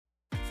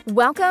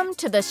Welcome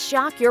to the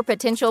Shock Your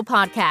Potential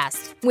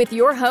podcast with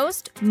your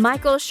host,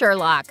 Michael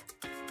Sherlock.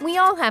 We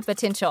all have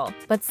potential,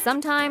 but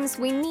sometimes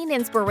we need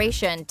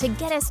inspiration to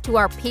get us to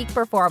our peak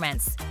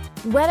performance.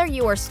 Whether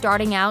you are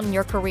starting out in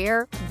your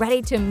career,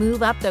 ready to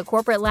move up the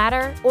corporate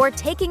ladder, or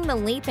taking the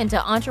leap into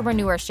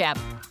entrepreneurship,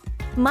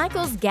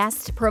 Michael's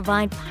guests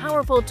provide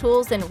powerful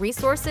tools and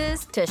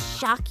resources to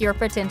shock your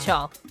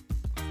potential.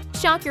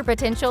 Shock Your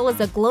Potential is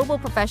a global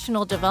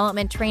professional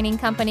development training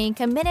company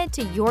committed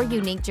to your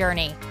unique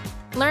journey.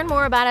 Learn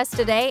more about us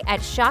today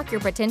at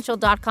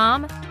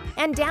shockyourpotential.com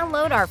and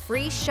download our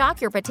free Shock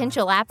Your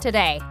Potential app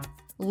today.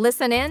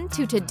 Listen in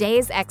to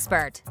today's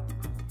expert.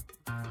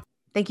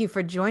 Thank you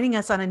for joining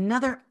us on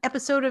another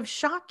episode of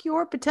Shock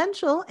Your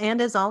Potential.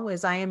 And as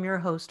always, I am your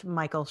host,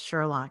 Michael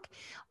Sherlock.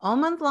 All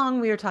month long,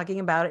 we are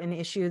talking about an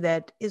issue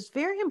that is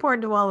very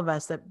important to all of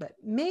us, but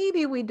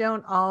maybe we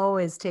don't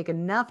always take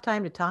enough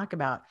time to talk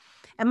about.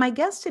 And my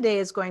guest today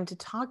is going to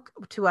talk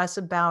to us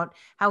about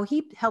how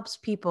he helps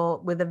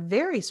people with a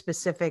very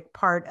specific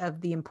part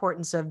of the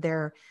importance of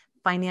their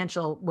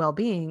financial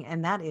well-being,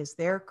 and that is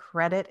their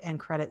credit and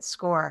credit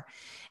score.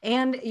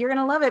 And you're going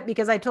to love it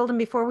because I told him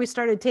before we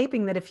started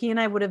taping that if he and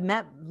I would have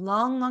met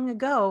long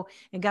ago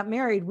and got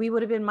married, we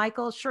would have been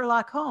Michael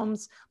Sherlock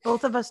Holmes,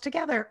 both of us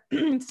together.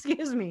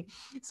 Excuse me.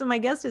 So my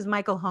guest is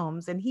Michael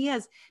Holmes, and he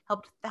has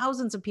helped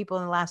thousands of people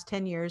in the last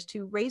 10 years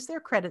to raise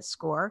their credit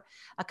score,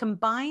 a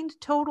combined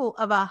total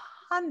of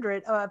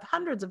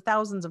hundreds of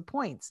thousands of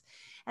points.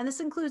 And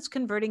this includes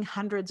converting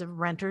hundreds of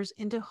renters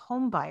into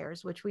home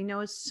buyers, which we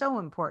know is so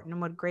important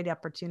and what a great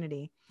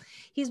opportunity.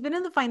 He's been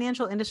in the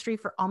financial industry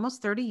for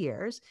almost 30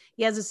 years.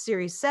 He has a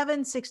Series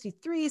 7,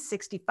 63,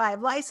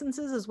 65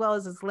 licenses, as well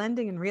as his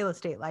lending and real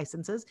estate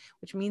licenses,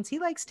 which means he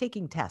likes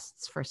taking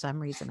tests for some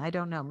reason. I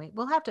don't know.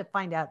 We'll have to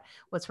find out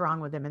what's wrong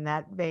with him in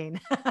that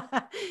vein.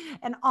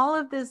 And all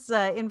of this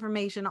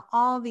information,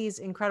 all these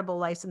incredible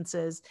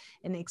licenses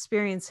and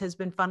experience has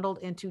been funneled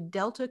into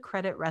Delta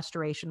Credit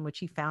Restoration, which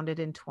he founded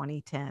in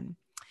 2010.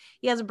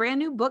 He has a brand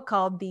new book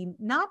called The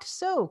Not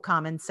So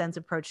Common Sense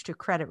Approach to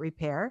Credit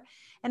Repair,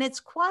 and it's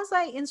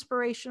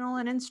quasi-inspirational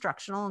and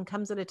instructional and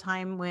comes at a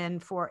time when,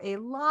 for a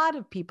lot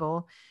of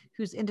people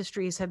whose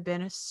industries have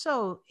been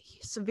so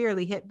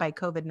severely hit by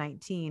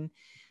COVID-19,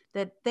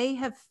 that they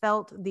have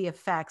felt the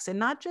effects, and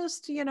not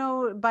just,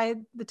 by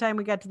the time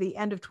we got to the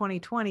end of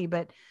 2020,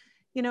 but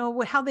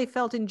how they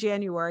felt in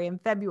January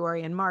and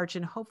February and March.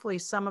 And hopefully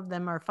some of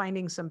them are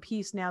finding some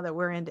peace now that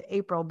we're into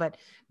April, but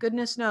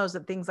goodness knows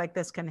that things like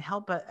this can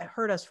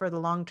hurt us for the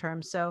long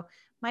term. So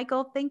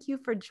Michael, thank you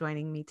for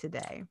joining me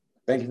today.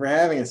 Thank you for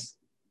having us.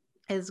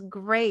 It's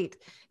great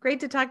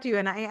to talk to you.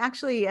 And I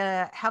actually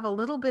have a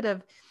little bit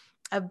of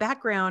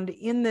background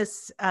in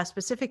this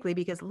specifically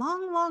because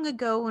long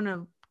ago in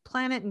a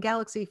planet and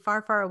galaxy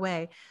far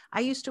away,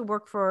 I used to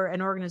work for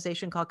an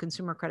organization called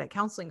Consumer Credit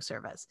Counseling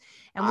Service.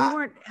 And we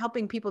weren't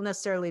helping people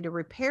necessarily to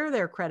repair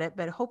their credit,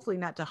 but hopefully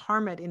not to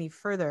harm it any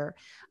further,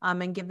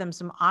 and give them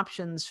some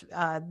options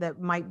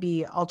that might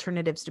be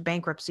alternatives to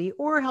bankruptcy,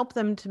 or help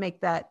them to make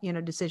that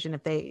decision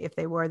if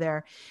they were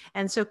there.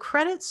 And so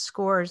credit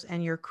scores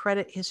and your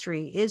credit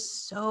history is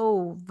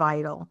so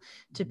vital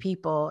to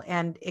people,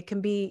 and it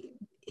can be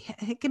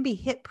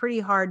hit pretty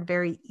hard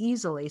very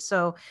easily.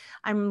 So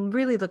I'm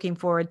really looking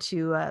forward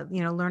to,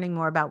 learning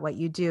more about what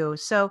you do.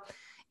 So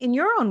in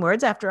your own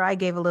words, after I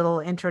gave a little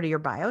intro to your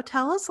bio,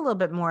 tell us a little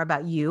bit more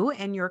about you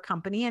and your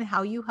company and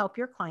how you help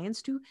your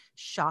clients to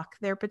shock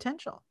their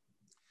potential.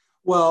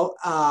 Well,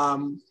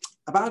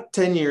 about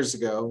 10 years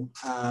ago,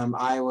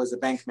 I was a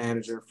bank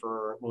manager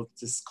for, we'll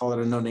just call it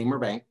a no-namer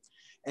bank.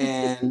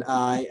 And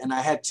I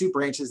had two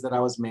branches that I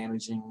was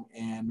managing,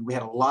 and we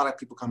had a lot of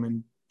people come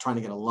in trying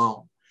to get a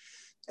loan.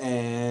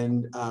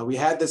 And we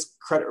had this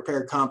credit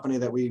repair company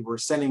that we were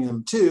sending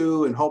them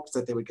to in hopes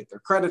that they would get their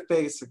credit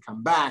fixed and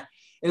come back.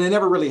 And it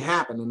never really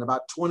happened. And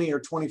about 20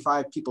 or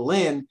 25 people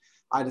in,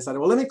 I decided,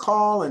 well, let me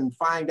call and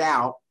find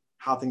out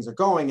how things are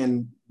going.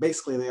 And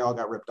basically they all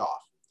got ripped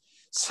off.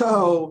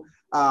 So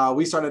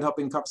we started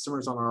helping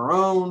customers on our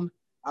own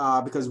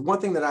because one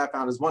thing that I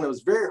found is, one, it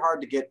was very hard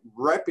to get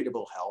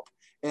reputable help.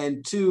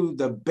 And two,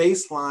 the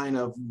baseline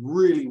of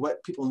really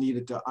what people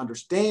needed to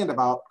understand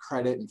about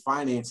credit and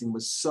financing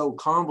was so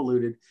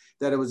convoluted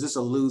that it was just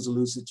a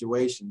lose-lose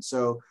situation.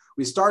 So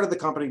we started the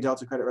company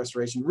Delta Credit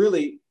Restoration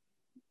really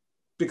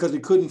because we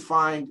couldn't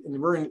find, and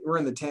we're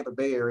in the Tampa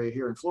Bay area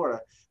here in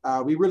Florida,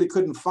 we really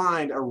couldn't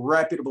find a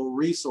reputable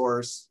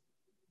resource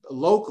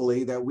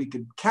locally that we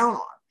could count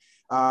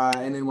on.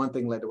 And then one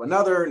thing led to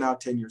another. Now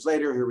 10 years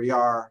later, here we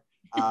are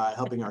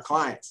helping our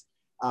clients.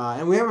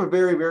 And we have a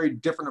very, very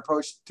different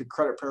approach to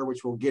credit repair,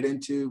 which we'll get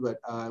into, but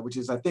which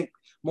is, I think,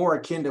 more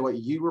akin to what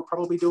you were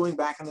probably doing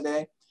back in the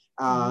day.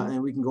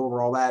 And we can go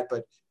over all that.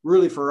 But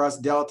really for us,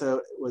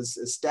 Delta was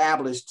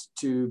established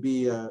to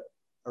be a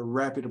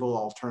reputable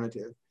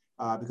alternative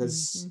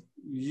because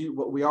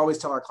what we always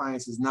tell our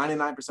clients is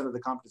 99% of the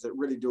companies that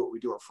really do what we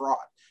do are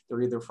fraud.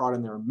 They're either fraud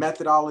in their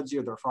methodology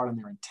or they're fraud in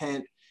their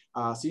intent.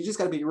 So you just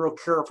got to be real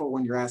careful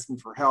when you're asking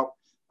for help.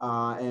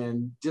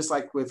 And just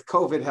like with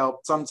COVID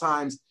help,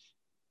 sometimes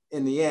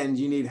in the end,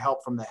 you need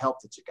help from the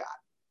help that you got.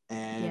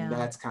 And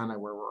that's kind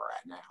of where we're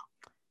at now.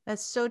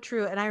 That's so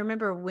true. And I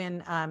remember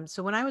when,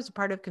 so when I was a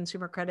part of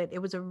Consumer Credit, it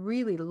was a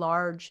really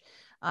large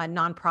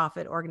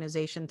nonprofit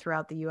organization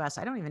throughout the US.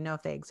 I don't even know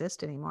if they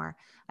exist anymore.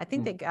 I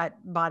think they got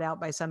bought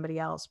out by somebody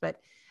else, but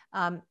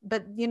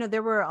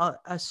there were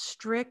a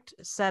strict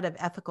set of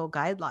ethical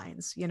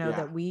guidelines,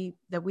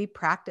 that we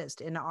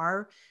practiced in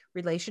our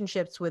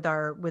relationships with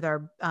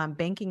our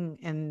banking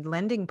and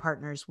lending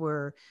partners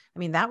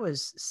that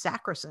was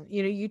sacrosanct.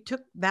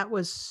 That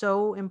was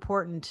so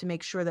important to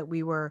make sure that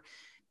we were,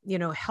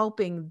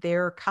 helping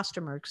their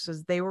customers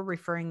because they were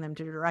referring them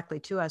directly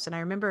to us. And I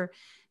remember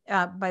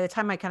by the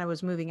time I kind of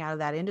was moving out of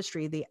that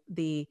industry,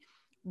 the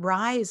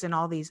rise in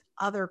all these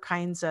other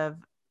kinds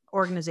of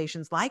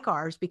organizations like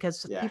ours,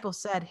 because people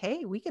said,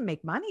 hey, we can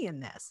make money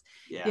in this,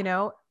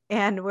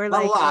 and we're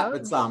not like, a lot,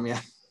 but some,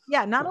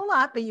 yeah, not a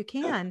lot, but you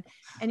can.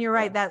 And you're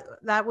right.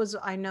 That was,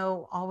 I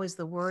know, always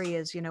the worry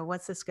is,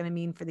 what's this going to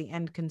mean for the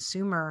end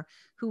consumer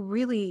who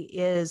really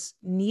is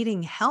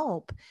needing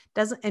help,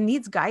 and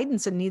needs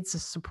guidance and needs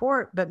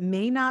support, but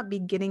may not be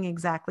getting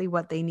exactly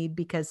what they need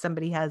because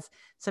somebody has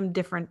some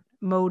different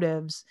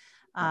motives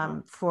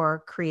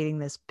for creating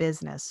this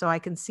business. So I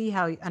can see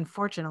how,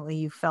 unfortunately,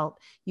 you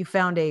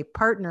found a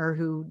partner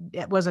who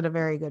wasn't a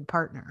very good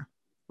partner.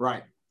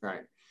 Right.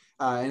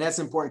 And that's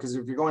important because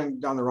if you're going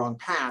down the wrong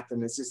path,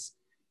 and it's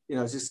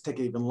just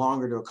taking even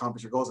longer to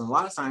accomplish your goals. And a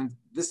lot of times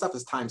this stuff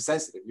is time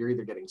sensitive. You're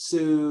either getting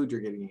sued,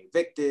 you're getting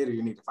evicted, or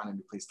you need to find a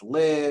new place to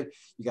live.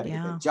 You got to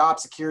get that job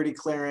security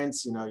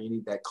clearance. You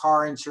need that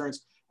car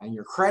insurance, and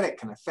your credit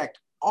can affect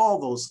all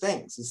those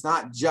things. It's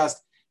not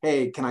just,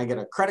 hey, can I get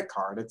a credit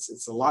card?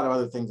 It's a lot of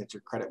other things that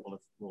your credit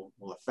will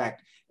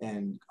affect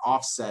and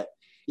offset,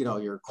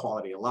 your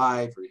quality of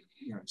life or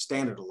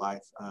standard of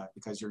life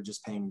because you're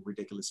just paying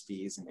ridiculous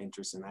fees and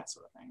interest and that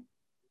sort of thing.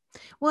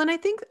 Well, and I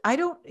think I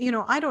don't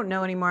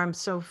know anymore. I'm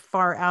so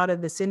far out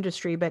of this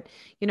industry, but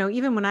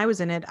even when I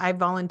was in it, I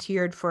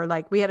volunteered for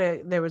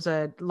there was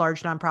a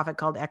large nonprofit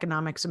called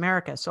Economics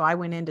America. So I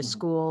went into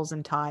schools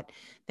and taught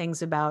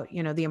things about,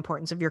 the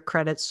importance of your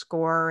credit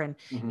score and,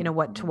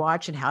 what to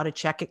watch and how to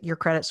check your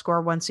credit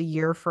score once a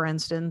year, for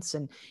instance.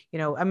 And,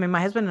 my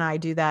husband and I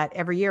do that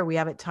every year. We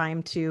have it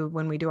timed to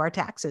when we do our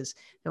taxes.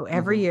 So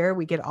every year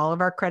we get all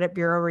of our credit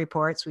bureau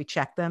reports. We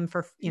check them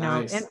for,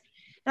 Nice.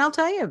 And I'll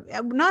tell you,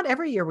 not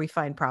every year we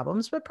find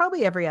problems, but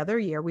probably every other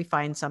year we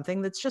find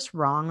something that's just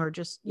wrong or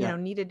just,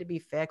 needed to be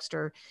fixed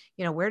or,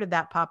 where did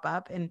that pop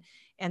up?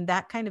 And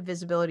that kind of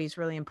visibility is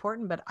really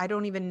important. But I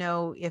don't even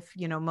know if,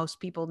 most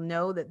people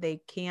know that they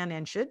can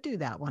and should do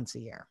that once a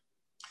year.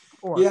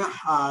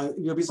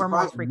 You'll be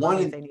surprised.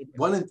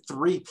 One in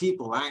 3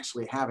 people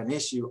actually have an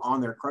issue on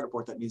their credit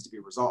report that needs to be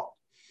resolved.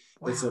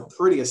 Wow. It's a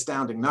pretty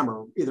astounding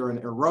number, either an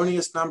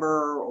erroneous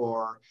number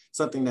or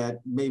something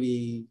that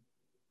maybe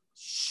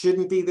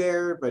shouldn't be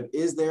there, but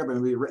is there, but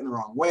maybe written the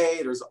wrong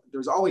way.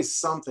 There's always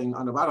something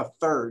on about a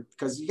third,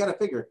 because you got to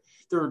figure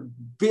there are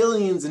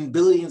billions and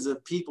billions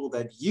of people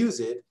that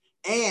use it,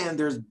 and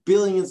there's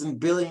billions and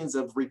billions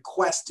of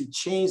requests to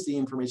change the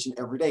information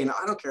every day. And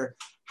I don't care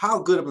how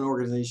good of an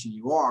organization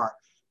you are,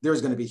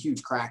 there's going to be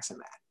huge cracks in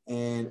that,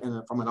 and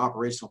from an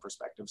operational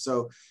perspective.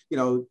 So,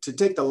 to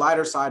take the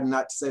lighter side and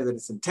not to say that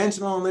it's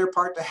intentional on their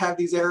part to have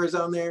these errors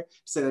on there,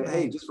 say that,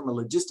 hey, just from a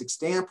logistics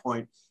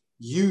standpoint,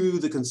 you,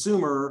 the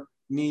consumer,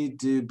 need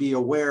to be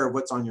aware of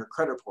what's on your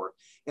credit report.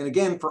 And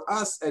again, for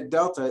us at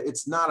Delta,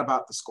 it's not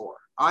about the score.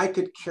 I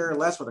could care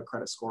less what a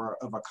credit score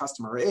of a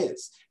customer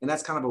is. And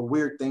that's kind of a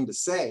weird thing to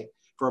say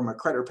from a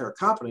credit repair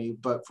company.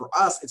 But for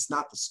us, it's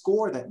not the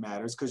score that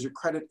matters, because your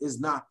credit is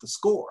not the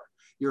score.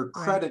 Your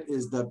credit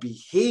is the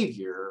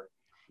behavior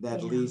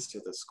that leads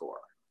to the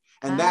score.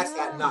 And that's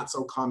that not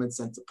so common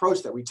sense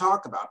approach that we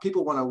talk about.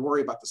 People want to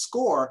worry about the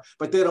score,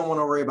 but they don't want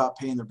to worry about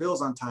paying their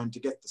bills on time to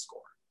get the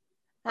score.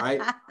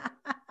 Right?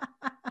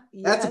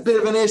 That's a bit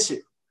of an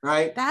issue,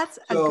 right? That's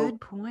a good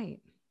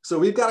point. So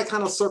we've got to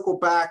kind of circle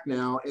back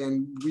now,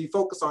 and we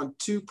focus on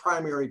 2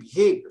 primary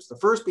behaviors. The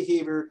first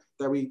behavior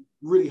that we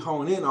really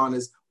hone in on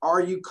is,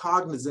 are you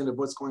cognizant of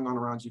what's going on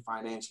around you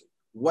financially?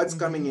 What's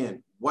coming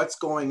in? What's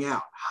going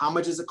out? How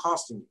much is it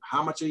costing you?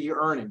 How much are you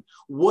earning?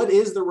 What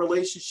is the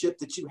relationship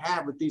that you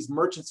have with these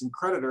merchants and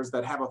creditors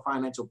that have a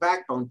financial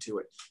backbone to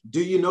it?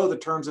 Do you know the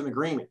terms and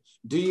agreement?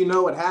 Do you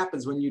know what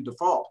happens when you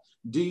default?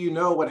 Do you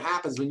know what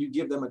happens when you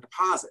give them a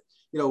deposit?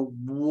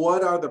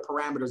 What are the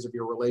parameters of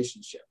your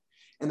relationship?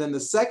 And then the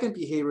second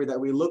behavior that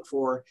we look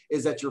for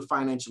is that you're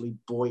financially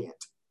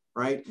buoyant,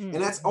 right? And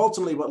that's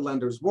ultimately what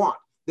lenders want.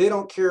 They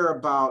don't care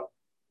about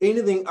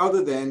anything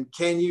other than,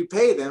 can you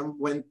pay them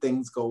when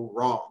things go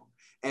wrong?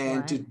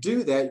 And to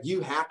do that,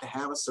 you have to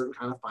have a certain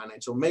kind of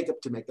financial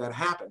makeup to make that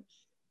happen.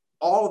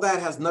 All of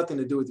that has nothing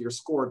to do with your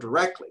score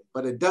directly,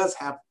 but it does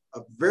have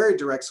a very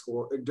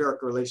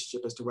direct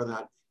relationship as to whether or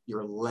not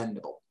you're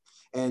lendable.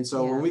 And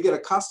so when we get a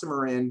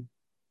customer in,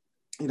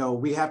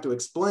 we have to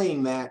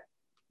explain that,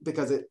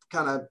 because it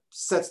kind of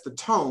sets the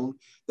tone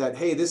that,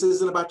 hey, this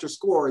isn't about your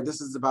score. This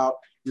is about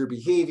your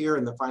behavior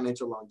and the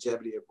financial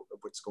longevity of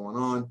what's going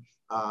on.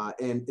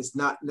 And it's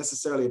not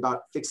necessarily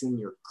about fixing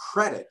your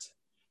credit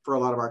for a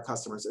lot of our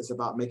customers. It's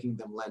about making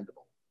them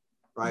lendable,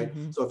 right?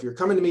 Mm-hmm. So if you're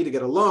coming to me to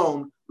get a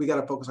loan, we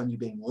got to focus on you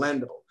being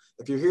lendable.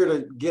 If you're here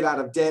to get out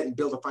of debt and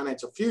build a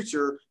financial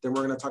future, then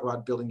we're going to talk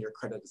about building your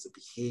credit as a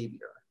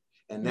behavior.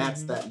 And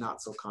that's that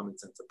not so common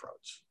sense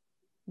approach.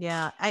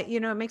 Yeah.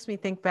 It makes me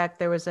think back.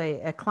 There was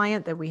a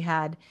client that we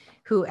had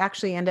who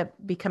actually ended up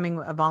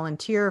becoming a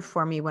volunteer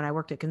for me when I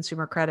worked at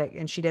Consumer Credit,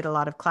 and she did a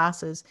lot of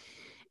classes.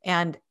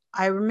 And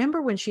I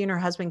remember when she and her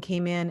husband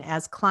came in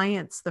as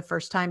clients the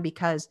first time,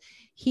 because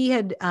he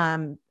had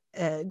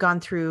gone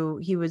through,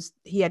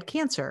 he had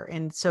cancer.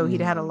 And so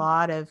he'd had a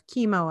lot of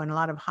chemo and a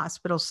lot of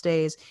hospital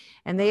stays,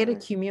 and they had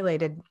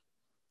accumulated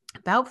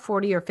about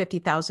 $40,000 or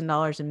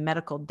 $50,000 in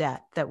medical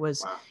debt. That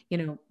was,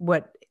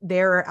 what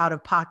they're out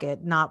of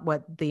pocket, not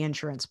what the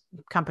insurance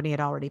company had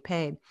already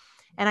paid.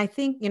 And I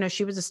think,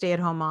 she was a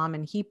stay-at-home mom,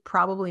 and he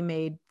probably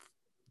made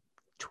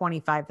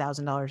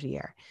 $25,000 a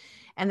year.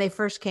 And they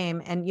first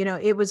came, and,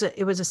 it was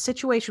a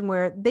situation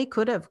where they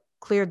could have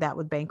cleared that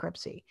with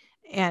bankruptcy.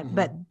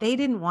 But they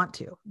didn't want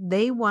to.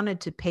 They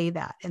wanted to pay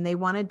that, and they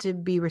wanted to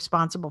be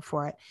responsible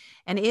for it.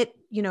 And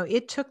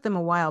it took them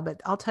a while,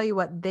 but I'll tell you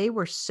what, they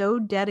were so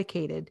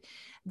dedicated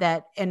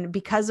that, and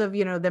because of,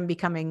 them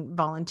becoming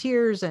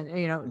volunteers and,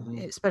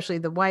 especially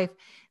the wife,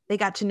 they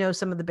got to know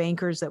some of the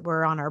bankers that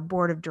were on our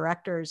board of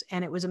directors.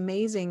 And it was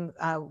amazing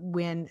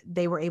when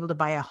they were able to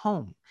buy a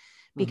home,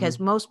 because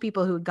most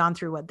people who had gone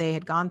through what they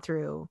had gone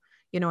through,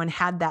 and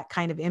had that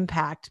kind of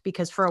impact,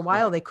 because for a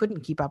while they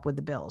couldn't keep up with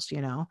the bills,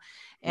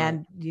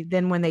 and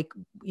then when they,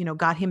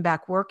 got him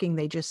back working,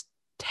 they just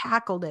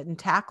tackled it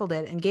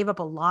and gave up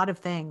a lot of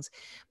things.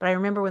 But I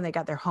remember when they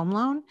got their home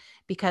loan,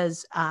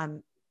 because,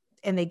 and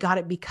they got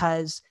it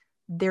because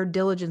their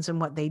diligence in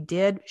what they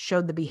did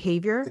showed the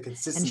behavior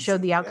and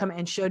showed the outcome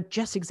and showed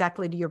just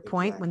exactly to your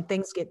point. When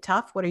things get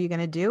tough, what are you going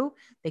to do?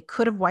 They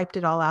could have wiped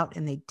it all out,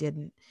 and they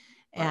didn't.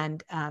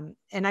 And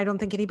I don't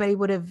think anybody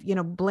would have,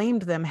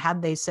 blamed them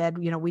had they said,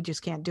 we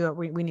just can't do it.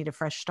 We need a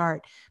fresh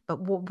start. But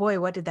boy,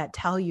 what did that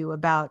tell you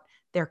about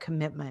their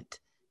commitment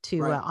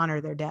to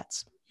honor their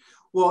debts?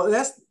 Well,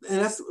 that's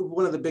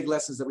one of the big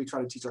lessons that we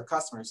try to teach our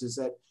customers, is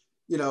that,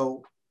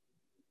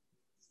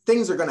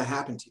 things are going to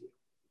happen to you,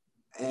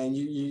 and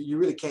you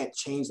really can't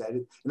change that.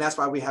 And that's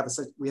why we have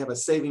a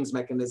savings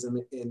mechanism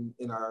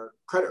in our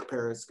credit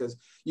repairs, because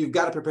you've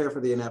got to prepare for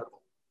the inevitable.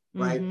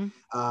 Right?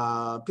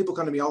 People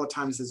come to me all the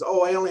time and says,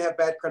 "Oh, I only have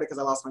bad credit because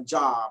I lost my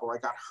job, or I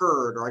got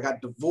hurt, or I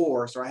got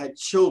divorced, or I had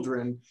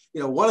children."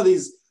 One of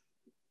these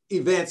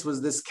events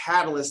was this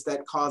catalyst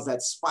that caused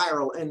that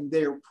spiral, and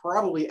they're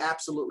probably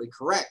absolutely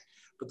correct.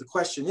 But the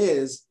question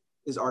is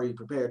are you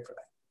prepared for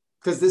that?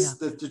 Because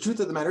the truth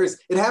of the matter is,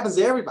 it happens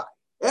to everybody.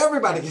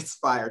 Everybody gets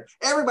fired.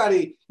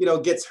 Everybody,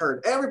 gets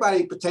hurt.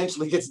 Everybody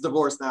potentially gets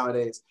divorced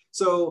nowadays.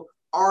 So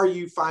are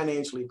you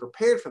financially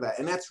prepared for that?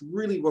 And that's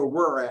really where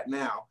we're at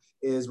now.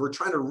 Is we're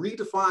trying to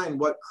redefine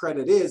what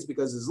credit is,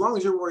 because as long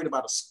as you're worried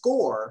about a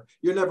score,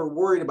 you're never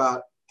worried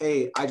about,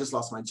 hey, I just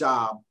lost my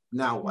job,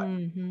 now what,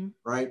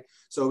 right?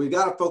 So we've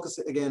got to focus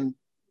again,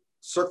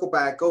 circle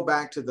back, go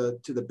back to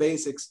the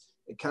basics,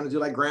 and kind of do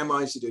like grandma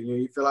used to do.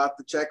 You fill out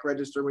the check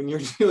register when you're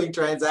doing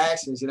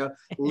transactions,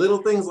 little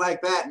things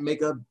like that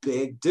make a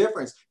big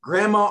difference.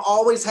 Grandma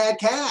always had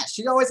cash.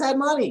 She always had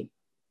money,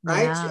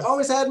 right? Yeah. She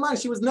always had money.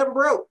 She was never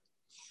broke.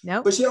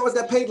 Nope. But she always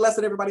got paid less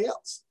than everybody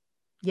else.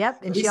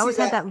 Yep. And she always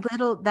had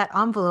that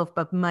envelope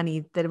of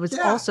money that was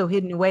also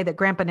hidden away that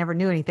Grandpa never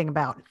knew anything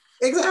about.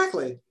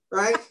 Exactly.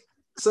 Right.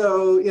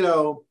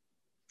 So,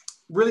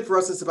 really for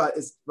us, it's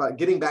about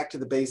getting back to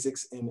the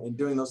basics and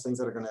doing those things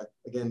that are going to,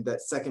 again,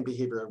 that second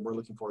behavior we're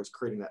looking for is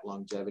creating that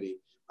longevity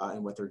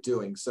in what they're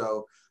doing.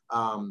 So,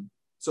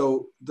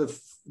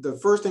 the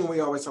first thing we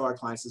always tell our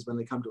clients is when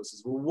they come to us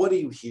is, well, what are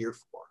you here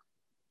for?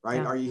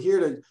 Right. Yeah. Are you here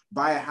to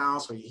buy a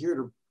house? Are you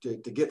here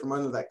to get from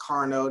under that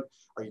car note?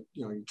 Are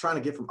you're trying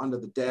to get from under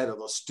the debt or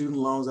those student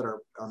loans that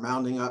are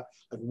mounting up?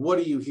 Like, what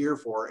are you here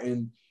for?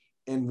 And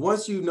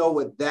once you know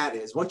what that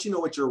is, once you know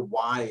what your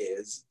why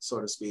is, so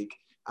to speak,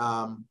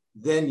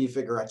 then you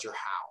figure out your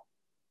how.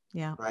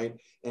 Yeah. Right.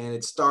 And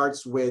it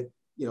starts with,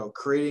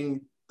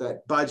 creating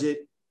that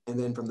budget. And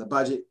then from the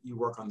budget, you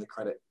work on the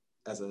credit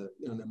as in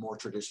a more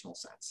traditional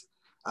sense.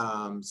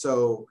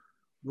 So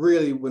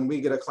really, when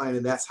we get a client,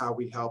 and that's how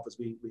we help, is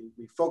we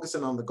focus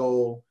in on the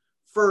goal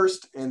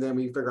first, and then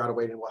we figure out a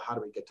way to, well, how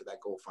do we get to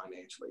that goal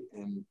financially?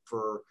 And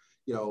for,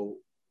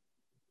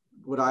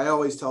 what I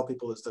always tell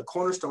people is the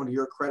cornerstone to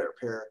your credit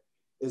repair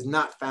is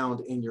not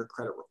found in your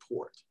credit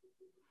report,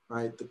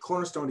 right? The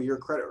cornerstone to your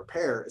credit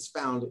repair is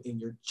found in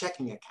your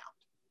checking account.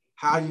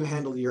 How you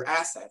handle your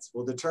assets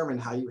will determine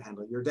how you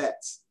handle your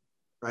debts,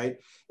 right?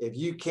 If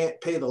you can't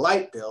pay the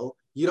light bill,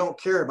 you don't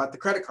care about the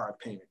credit card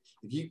payment.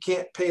 If you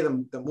can't pay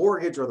the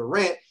mortgage or the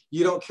rent,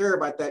 you don't care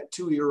about that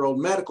 2-year-old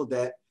medical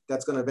debt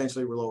that's going to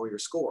eventually lower your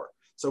score.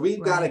 So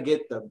we've got to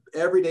get the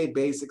everyday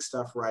basic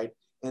stuff right,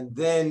 and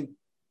then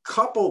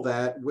couple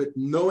that with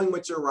knowing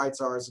what your rights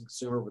are as a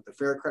consumer with the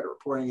Fair Credit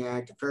Reporting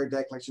Act, the Fair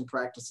Debt Collection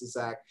Practices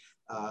Act,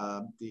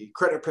 the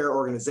Credit Repair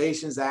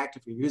Organizations Act,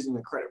 if you're using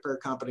a credit repair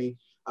company,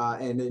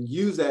 and then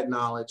use that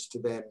knowledge to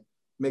then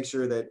make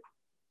sure that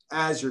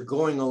as you're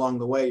going along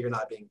the way, you're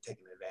not being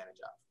taken advantage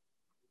of.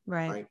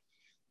 Right.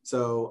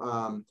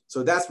 So,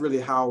 so that's really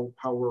how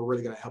we're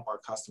really going to help our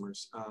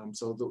customers.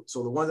 So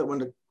the ones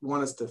that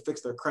want us to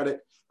fix their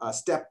credit,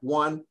 step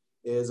one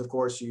is, of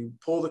course, you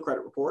pull the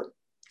credit report,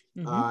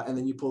 and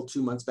then you pull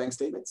 2 months bank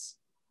statements,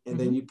 and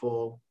then you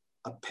pull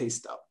a pay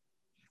stub.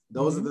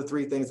 Those are the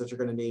three things that you're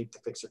going to need to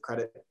fix your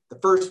credit. The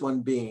first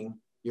one being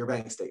your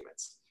bank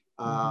statements.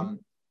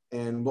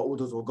 And what we'll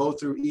do is we'll go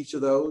through each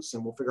of those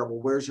and we'll figure out, well,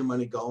 where's your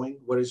money going?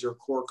 What is your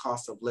core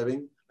cost of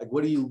living? Like,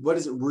 what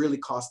does it really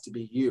cost to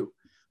be you?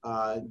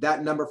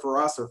 That number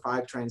for us are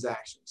 5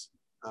 transactions: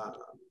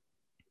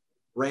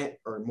 rent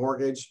or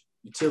mortgage,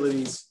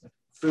 utilities,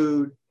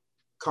 food,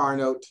 car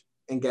note,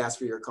 and gas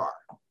for your car,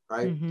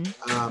 right?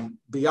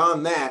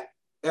 Beyond that,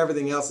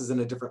 everything else is in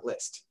a different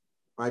list,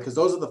 right? Because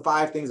those are the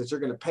 5 things that you're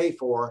going to pay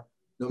for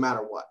no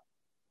matter what,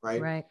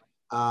 right? Right.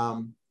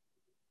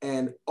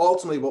 And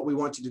ultimately, what we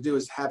want you to do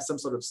is have some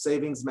sort of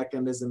savings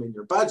mechanism in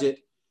your budget.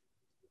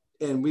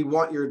 And we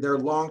want their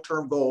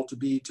long-term goal to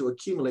be to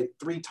accumulate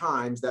 3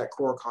 times that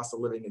core cost of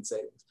living in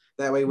savings.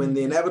 That way, when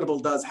the inevitable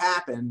does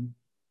happen,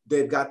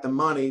 they've got the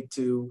money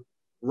to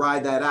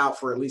ride that out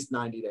for at least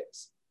 90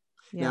 days.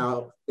 Yeah.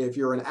 Now, if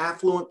you're an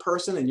affluent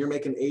person and you're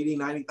making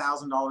 $80,000,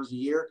 $90,000 a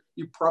year,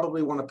 you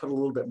probably want to put a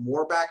little bit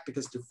more back,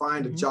 because to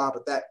find a job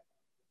at that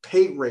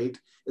pay rate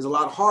is a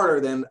lot harder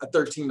than a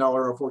 $13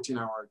 or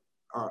 $14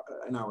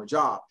 an hour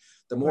job.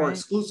 The more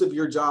exclusive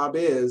your job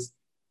is,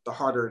 the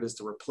harder it is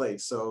to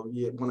replace. So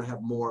you want to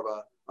have more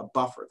of a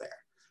buffer there.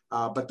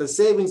 But the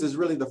savings is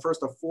really the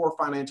first of 4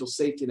 financial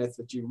safety nets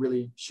that you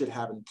really should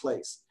have in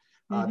place.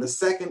 The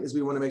second is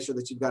we want to make sure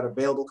that you've got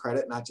available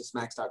credit, not just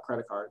maxed out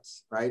credit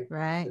cards, right?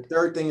 The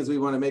third thing is we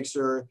want to make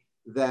sure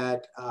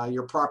that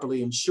you're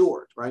properly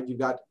insured, right? You've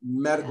got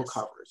medical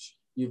coverage,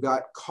 you've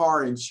got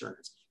car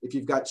insurance. If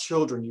you've got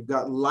children, you've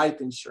got life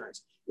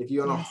insurance. If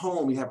you own a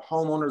home, you have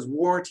homeowner's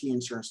warranty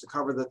insurance to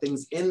cover the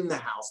things in the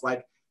house,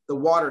 like the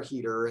water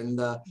heater and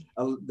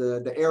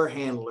the air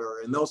handler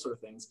and those sort of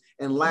things.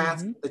 And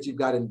last, that you've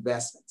got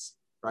investments,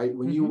 right?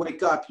 When you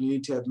wake up, you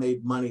need to have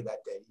made money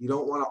that day. You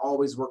don't want to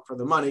always work for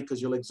the money,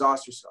 because you'll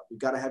exhaust yourself.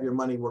 You've got to have your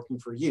money working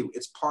for you.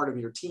 It's part of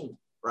your team,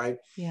 right?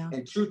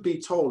 And truth be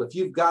told, if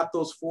you've got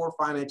those 4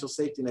 financial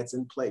safety nets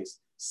in place,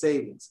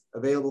 savings,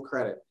 available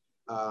credit,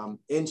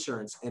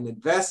 insurance, and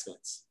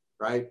investments,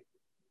 right?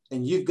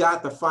 And you've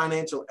got the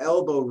financial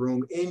elbow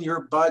room in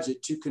your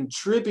budget to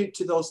contribute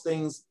to those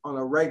things on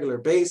a regular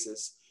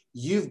basis,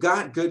 you've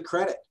got good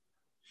credit.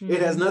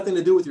 It has nothing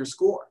to do with your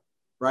score,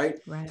 right?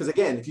 Because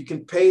again, if you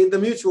can pay the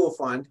mutual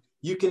fund,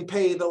 you can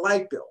pay the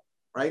light bill,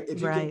 right?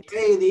 If you can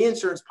pay the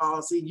insurance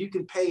policy, you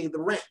can pay the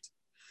rent.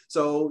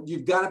 So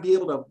you've got to be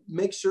able to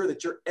make sure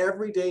that your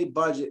everyday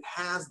budget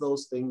has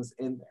those things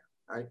in there.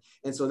 Right?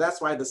 And so that's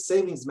why the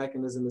savings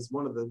mechanism is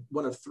one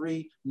of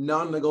 3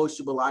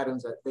 non-negotiable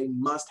items that they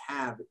must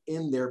have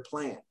in their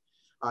plan.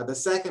 The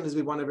second is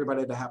we want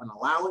everybody to have an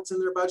allowance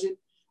in their budget.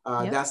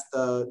 That's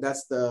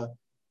the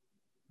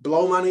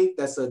blow money.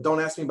 That's the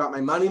don't ask me about my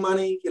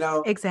money, you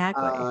know.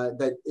 Exactly.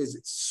 That is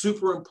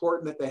super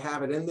important that they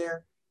have it in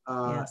there.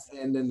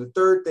 And then the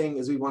third thing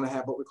is we want to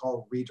have what we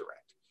call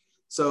redirect.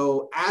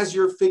 So as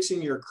you're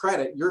fixing your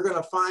credit, you're going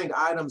to find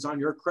items on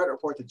your credit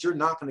report that you're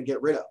not going to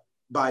get rid of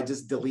by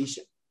just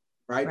deletion,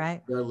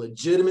 right? They're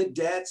legitimate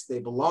debts. They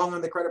belong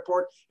on the credit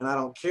report. And I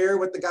don't care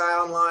what the guy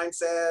online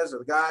says or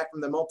the guy from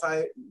the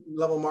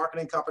multi-level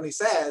marketing company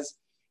says,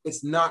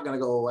 it's not going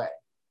to go away,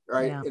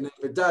 right? And if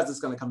it does, it's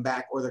going to come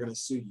back, or they're going to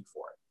sue you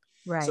for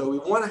it. So we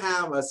want to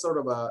have a sort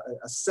of a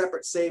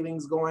separate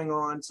savings going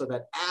on, so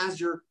that as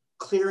you're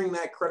clearing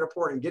that credit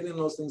report and getting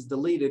those things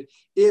deleted,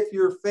 if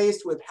you're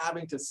faced with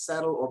having to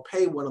settle or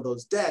pay one of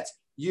those debts,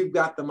 you've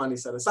got the money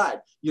set aside.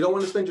 You don't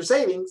want to spend your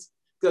savings,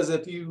 because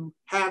if you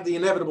have the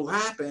inevitable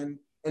happen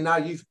and now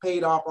you've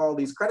paid off all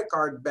these credit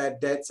card bad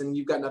debts and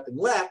you've got nothing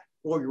left,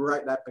 well, you're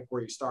right back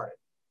where you started.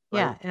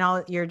 Right?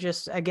 And you're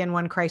just, again,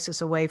 one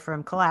crisis away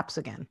from collapse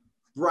again.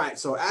 Right.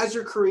 So as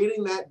you're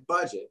creating that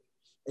budget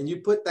and you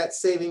put that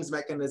savings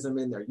mechanism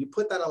in there, you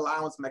put that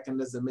allowance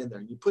mechanism in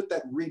there, you put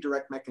that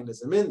redirect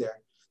mechanism in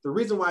there, the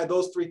reason why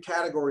those 3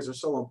 categories are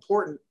so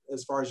important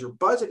as far as your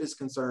budget is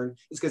concerned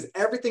is because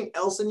everything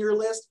else in your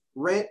list,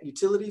 rent,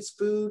 utilities,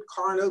 food,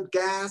 car note,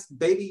 gas,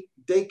 baby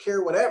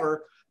daycare,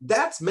 whatever,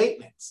 that's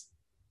maintenance.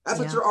 That's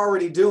what you're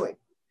already doing.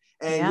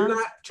 And you're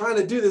not trying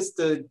to do this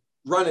to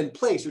run in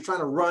place. You're trying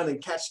to run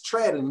and catch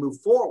tread and move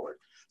forward.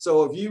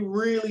 So if you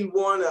really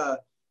want to,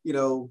 you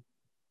know,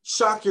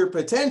 shock your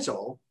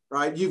potential,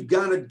 right, you've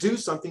got to do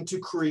something to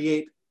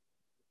create,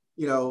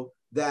 you know,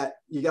 that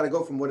you got to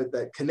go from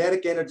that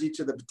kinetic energy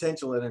to the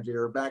potential energy,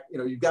 or back, you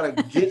know, you've got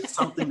to get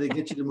something to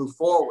get you to move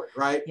forward,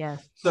 right?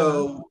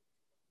 So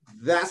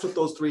that's what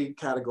those 3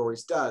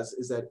 categories does,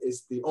 is that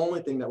it's the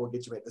only thing that will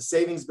get you right. The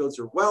savings builds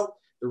your wealth,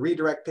 the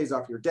redirect pays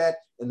off your debt,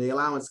 and the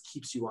allowance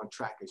keeps you on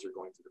track as you're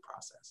going through the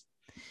process.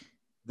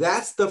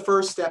 That's the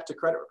first step to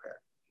credit repair.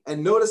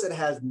 And notice it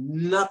has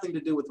nothing to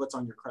do with what's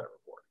on your credit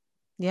report.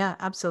 Yeah,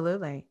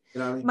 absolutely. You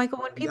know what I mean?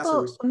 Michael,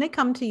 when they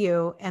come to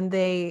you and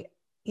they,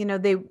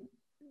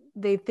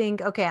 they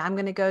think, okay, I'm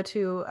going to go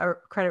to a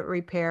credit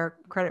repair,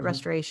 credit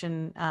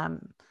restoration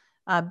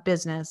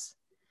business.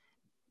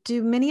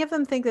 Do many of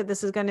them think that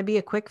this is going to be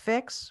a quick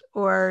fix,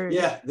 or?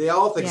 Yeah, they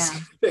all think it's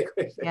going to be a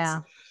quick fix.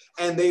 Yeah.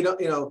 And they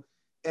don't,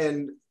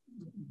 and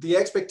the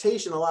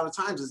expectation a lot of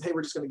times is, hey,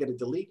 we're just going to get it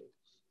deleted.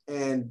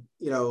 And,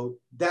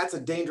 that's a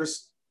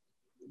dangerous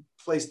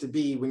place to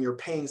be when you're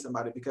paying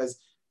somebody, because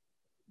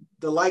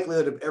the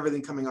likelihood of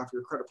everything coming off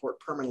your credit report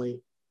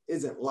permanently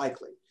isn't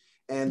likely.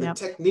 And the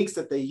techniques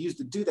that they use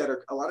to do that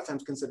are a lot of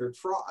times considered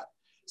fraud.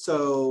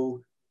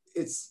 So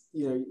it's,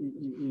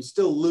 you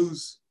still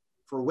lose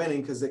for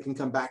winning, because it can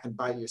come back and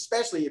bite you,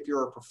 especially if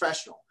you're a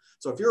professional.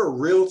 So if you're a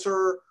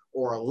realtor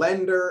or a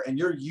lender and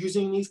you're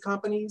using these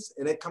companies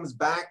and it comes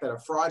back that a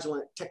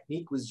fraudulent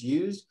technique was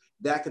used,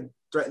 that could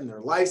threaten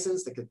their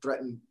license, that could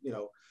threaten,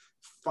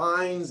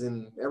 fines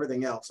and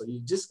everything else. So you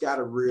just got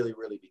to really,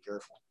 really be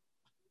careful.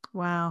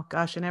 Wow.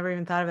 Gosh, I never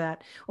even thought of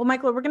that. Well,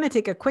 Michael, we're going to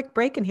take a quick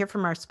break and hear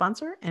from our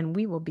sponsor, and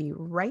we will be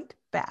right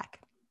back.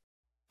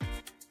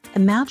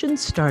 Imagine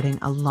starting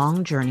a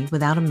long journey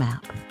without a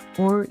map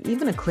or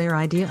even a clear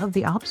idea of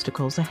the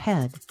obstacles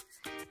ahead.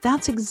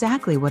 That's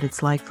exactly what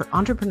it's like for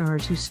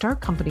entrepreneurs who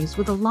start companies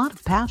with a lot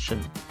of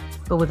passion,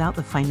 but without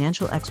the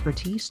financial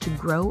expertise to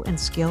grow and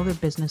scale their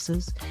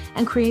businesses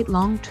and create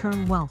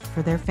long-term wealth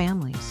for their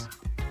families.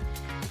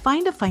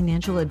 Find a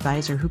financial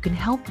advisor who can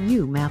help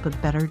you map a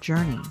better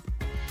journey.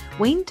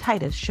 Wayne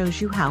Titus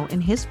shows you how in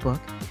his book,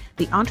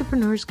 The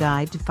Entrepreneur's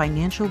Guide to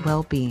Financial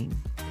Well-Being.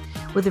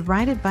 With the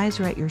right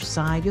advisor at your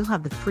side, you'll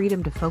have the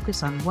freedom to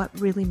focus on what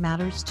really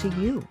matters to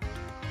you.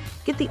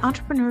 Get The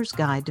Entrepreneur's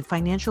Guide to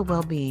Financial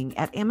Well-Being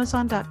at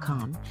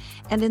Amazon.com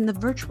and in the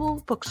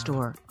virtual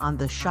bookstore on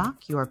the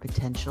Shock Your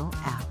Potential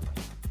app.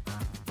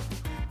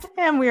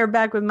 And we are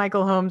back with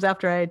Michael Holmes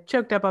after I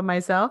choked up on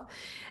myself.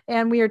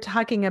 And we are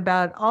talking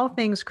about all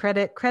things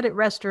credit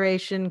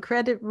restoration,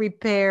 credit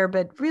repair,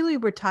 but really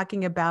we're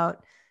talking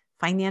about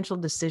financial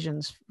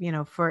decisions,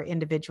 for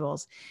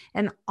individuals.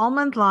 And all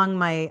month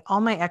long, all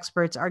my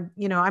experts are,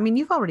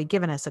 you've already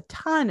given us a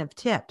ton of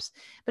tips,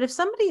 but if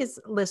somebody is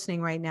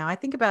listening right now, I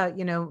think about,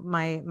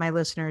 my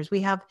listeners,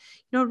 we have,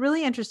 a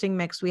really interesting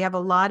mix. We have a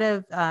lot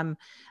of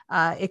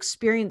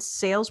experienced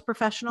sales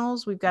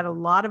professionals. We've got a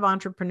lot of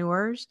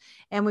entrepreneurs,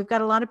 and we've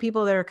got a lot of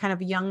people that are kind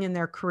of young in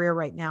their career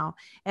right now.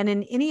 And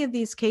in any of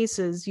these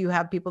cases, you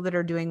have people that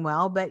are doing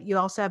well, but you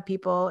also have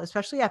people,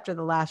 especially after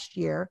the last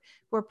year,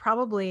 who are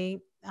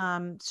probably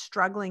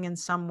struggling in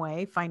some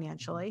way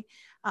financially.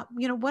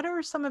 What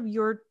are some of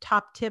your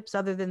top tips,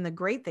 other than the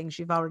great things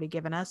you've already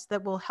given us,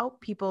 that will help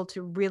people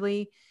to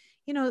really,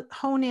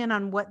 hone in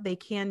on what they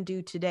can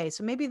do today?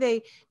 So maybe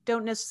they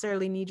don't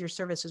necessarily need your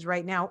services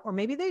right now, or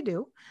maybe they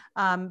do.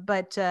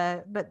 But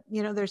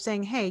they're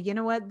saying, hey, you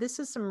know what, this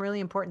is some really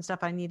important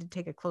stuff. I need to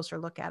take a closer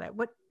look at it.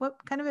 What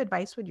kind of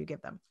advice would you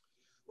give them?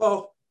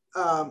 Well,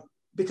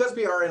 because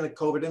we are in a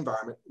COVID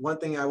environment, one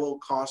thing I will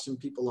caution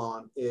people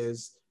on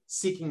is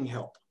seeking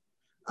help.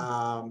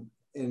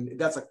 And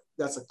that's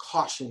a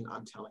caution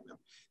I'm telling them.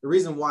 The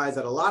reason why is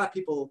that a lot of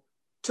people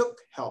took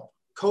help,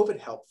 COVID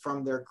help,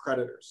 from their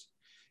creditors.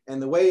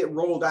 And the way it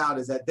rolled out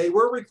is that they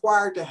were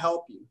required to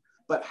help you,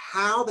 but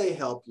how they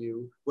help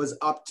you was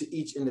up to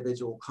each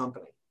individual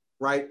company,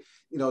 right?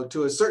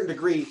 To a certain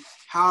degree,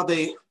 how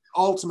they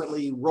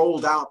ultimately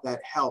rolled out that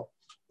help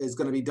is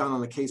going to be done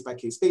on a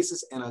case-by-case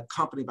basis and a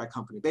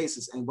company-by-company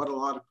basis. And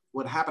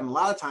what happened a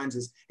lot of times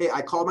is, hey,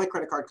 I called my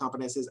credit card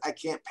company and says, I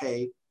can't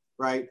pay,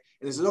 right?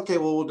 And it says, okay,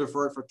 well, we'll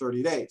defer it for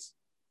 30 days.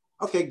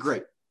 Okay,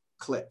 great,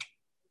 click.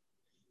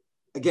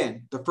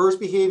 Again, the first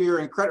behavior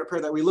in credit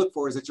repair that we look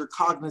for is that you're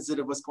cognizant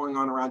of what's going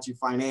on around you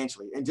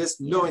financially. And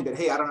just knowing that,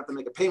 hey, I don't have to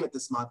make a payment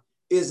this month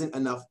isn't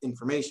enough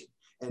information.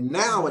 And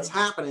now what's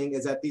happening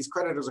is that these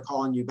creditors are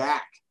calling you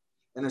back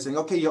and they're saying,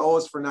 okay, you owe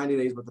us for 90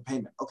 days worth of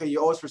payment. Okay, you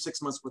owe us for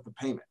 6 months worth of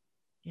payment.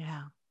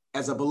 Yeah.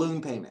 As a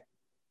balloon payment.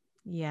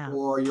 Yeah.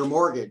 Or your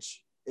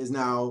mortgage is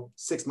now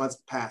 6 months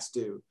past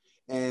due.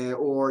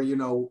 Or,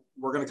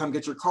 we're going to come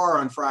get your car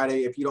on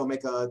Friday if you don't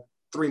make a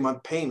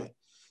 3-month payment.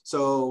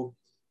 So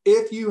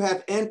if you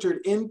have entered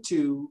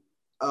into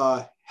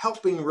a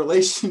helping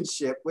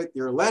relationship with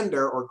your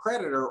lender or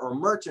creditor or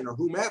merchant or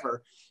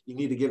whomever, you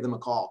need to give them a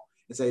call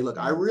and say, look,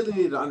 I really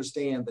need to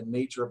understand the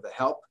nature of the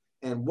help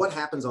and what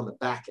happens on the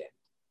back end.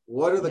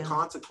 What are the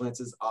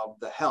consequences of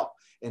the help?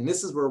 And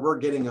this is where we're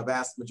getting a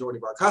vast majority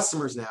of our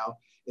customers now.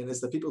 And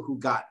it's the people who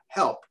got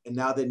help and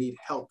now they need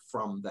help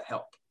from the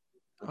help.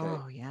 Okay?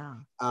 Oh,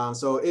 yeah.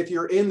 So if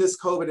you're in this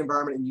COVID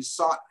environment and you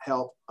sought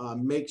help,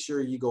 make sure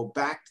you go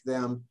back to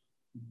them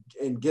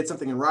and get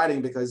something in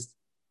writing, because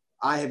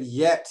I have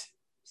yet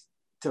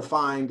to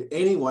find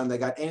anyone that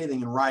got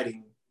anything in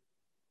writing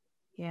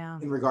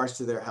in regards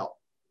to their help.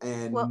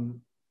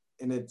 And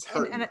it's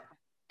hurting.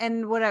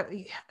 and what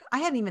I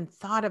hadn't even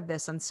thought of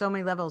this on so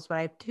many levels, but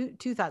I have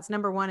two thoughts.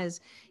 Number one is,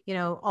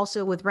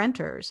 also with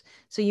renters.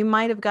 So you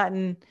might have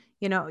gotten,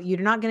 you're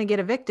not going to get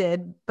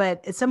evicted,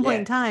 but at some point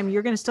in time,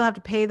 you're going to still have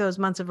to pay those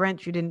months of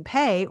rent you didn't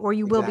pay, or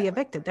you will be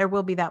evicted. There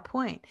will be that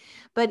point.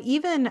 But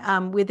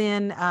even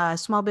within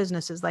small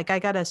businesses, like I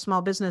got a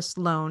small business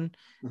loan,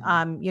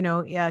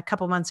 a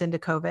couple months into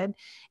COVID,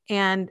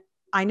 and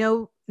I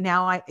know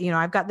now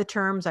I've got the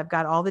terms, I've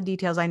got all the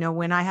details. I know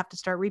when I have to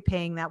start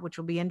repaying that, which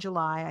will be in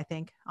July. I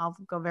think I'll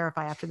go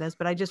verify after this,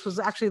 but I just was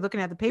actually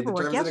looking at the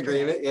paperwork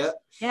yesterday. Agreement,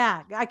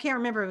 yeah. I can't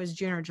remember if it was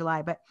June or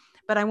July, but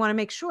I want to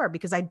make sure,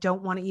 because I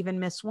don't want to even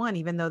miss one,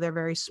 even though they're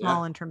very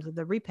small in terms of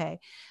the repay.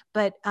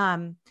 But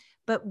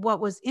what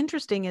was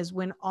interesting is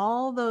when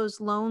all those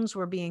loans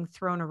were being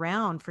thrown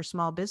around for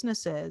small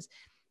businesses,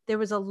 there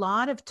was a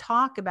lot of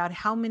talk about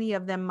how many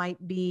of them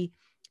might be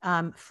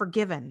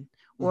forgiven,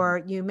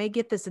 or you may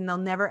get this and they'll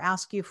never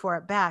ask you for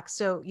it back.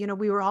 So,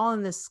 we were all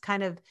in this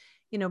kind of,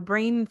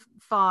 brain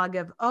fog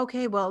of,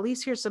 okay, well, at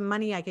least here's some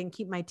money. I can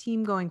keep my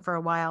team going for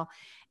a while.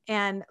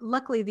 And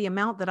luckily the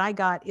amount that I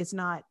got is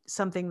not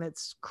something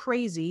that's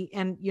crazy.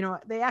 And,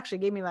 they actually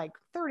gave me like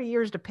 30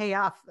 years to pay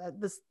off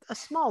a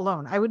small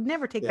loan. I would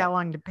never take that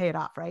long to pay it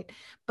off. Right.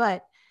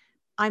 But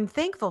I'm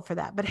thankful for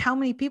that. But how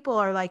many people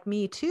are like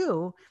me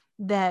too,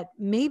 that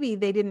maybe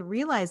they didn't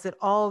realize that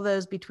all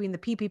those between the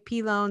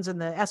PPP loans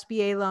and the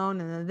SBA loan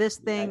and this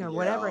thing or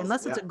whatever,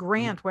 unless it's a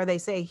grant where they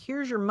say,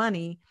 here's your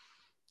money,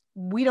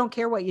 we don't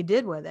care what you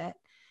did with it.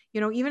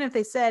 Even if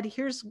they said,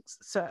 here's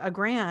a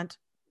grant,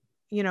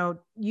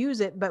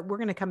 use it, but we're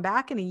going to come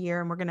back in a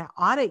year and we're going to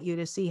audit you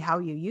to see how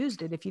you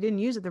used it. If you didn't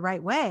use it the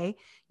right way,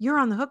 you're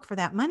on the hook for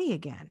that money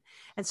again.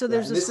 And so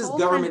there's this is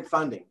government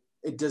funding.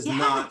 It does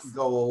not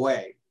go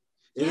away.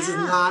 This is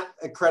not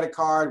a credit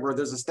card where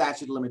there's a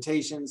statute of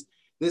limitations.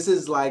 This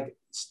is like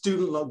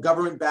student loan,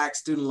 government-backed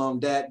student loan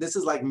debt. This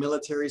is like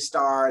Military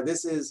Star.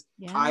 This is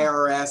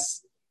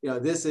IRS.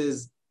 This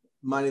is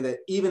money that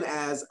even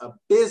as a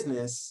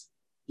business,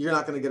 you're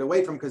not going to get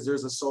away from, because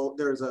there's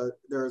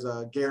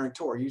a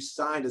guarantor. You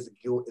signed as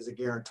a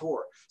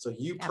guarantor, so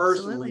you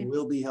personally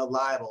will be held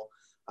liable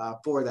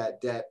for that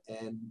debt.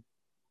 And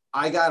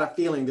I got a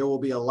feeling there will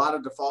be a lot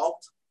of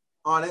default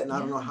on it, and I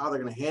don't know how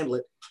they're going to handle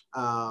it.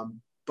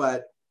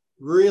 But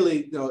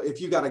really, if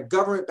you got a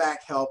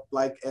government-backed help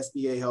like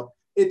SBA help,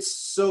 it's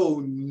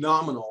so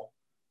nominal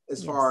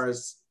as far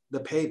as the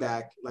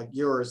payback, like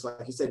yours,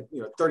 like you said,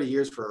 30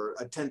 years for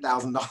a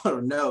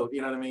 $10,000 note,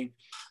 you know what I mean?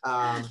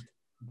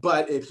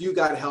 But if you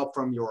got help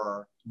from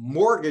your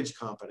mortgage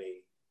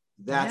company,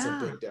 that's a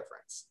big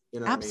difference.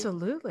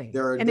 Absolutely.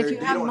 I mean? And if you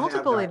have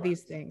multiple of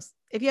these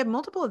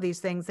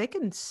things, they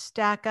can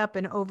stack up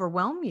and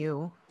overwhelm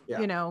you,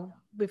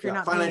 if you're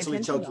not financially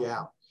choke you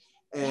out.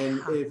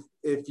 And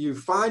if you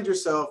find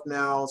yourself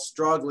now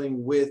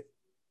struggling with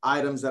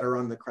items that are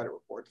on the credit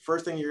report, the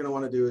first thing you're going to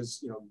want to do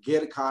is,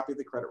 get a copy of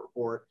the credit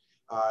report.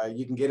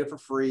 You can get it for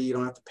free. You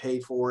don't have to pay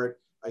for it.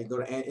 You go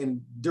to,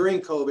 and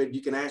during COVID,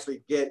 you can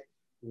actually get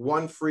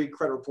one free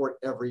credit report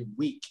every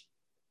week.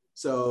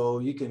 So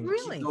you can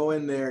go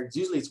in there.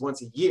 Usually it's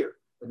once a year,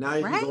 but now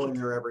you can go in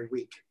there every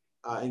week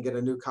and get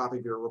a new copy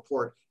of your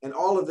report. And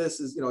all of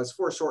this is, it's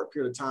for a short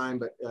period of time,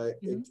 but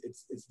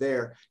it's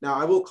there. Now,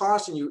 I will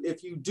caution you,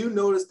 if you do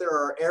notice there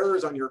are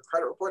errors on your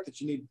credit report that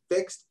you need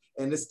fixed,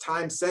 and it's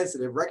time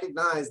sensitive,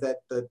 recognize that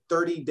the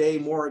 30-day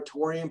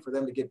moratorium for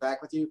them to get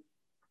back with you,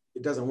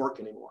 it doesn't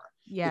work anymore.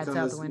 Yeah, it's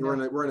out the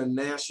window. We're in a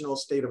national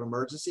state of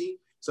emergency.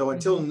 So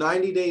until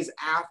 90 days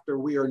after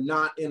we are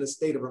not in a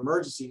state of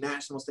emergency,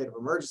 national state of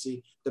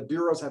emergency, the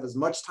bureaus have as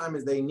much time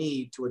as they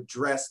need to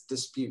address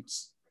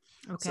disputes.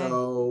 Okay.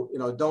 So,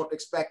 don't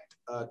expect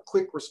a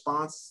quick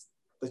response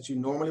that you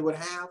normally would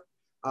have.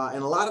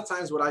 And a lot of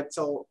times what I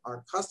tell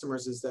our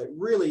customers is that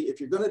really, if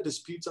you're going to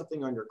dispute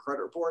something on your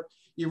credit report,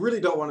 you really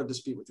don't want to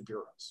dispute with the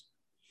bureaus.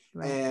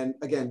 Right. And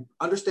again,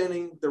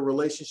 understanding the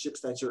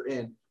relationships that you're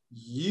in,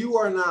 you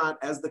are not,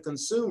 as the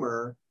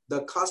consumer,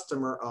 the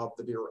customer of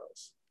the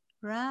bureaus.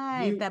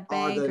 Right, that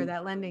bank or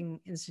that lending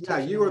institution.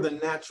 Yeah, you are the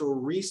natural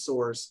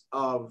resource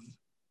of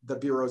the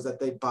bureaus that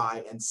they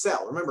buy and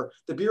sell. Remember,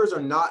 the bureaus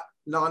are not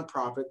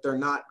nonprofit. They're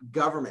not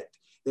government.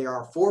 They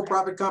are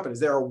for-profit companies.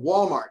 They are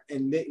Walmart,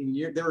 and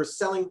they're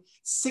selling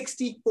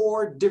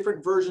 64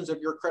 different versions of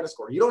your credit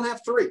score. You don't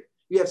have 3.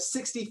 You have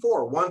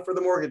 64, one for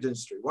the mortgage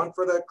industry, one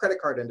for the credit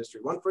card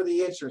industry, one for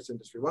the insurance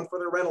industry, one for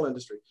the rental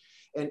industry.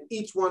 And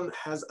each one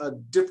has a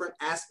different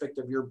aspect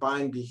of your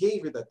buying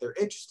behavior that they're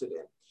interested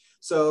in.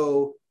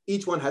 So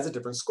each one has a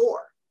different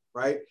score,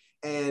 right?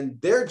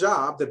 And their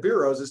job, the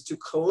bureaus, is to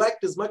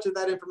collect as much of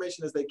that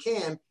information as they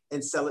can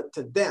and sell it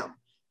to them.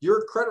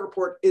 Your credit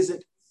report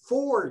isn't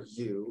for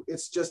you,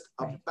 it's just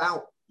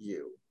about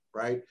you,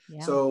 right?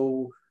 Yeah.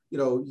 So,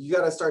 you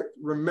got to start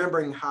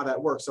remembering how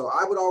that works. So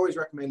I would always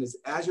recommend is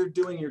as you're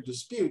doing your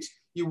disputes,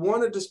 you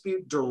want to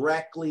dispute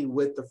directly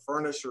with the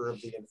furnisher of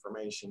the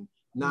information,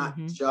 not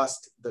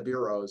just the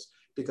bureaus,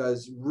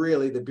 because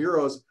really the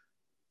bureaus,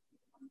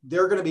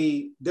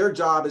 their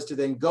job is to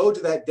then go to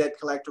that debt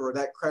collector or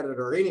that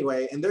creditor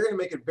anyway, and they're going to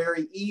make it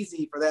very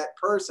easy for that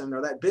person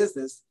or that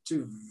business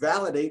to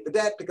validate the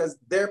debt because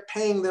they're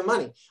paying them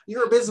money.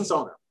 You're a business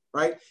owner,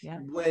 right? Yeah.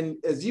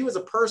 As you as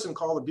a person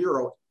call the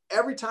bureau,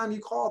 every time you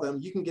call them,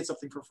 you can get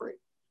something for free,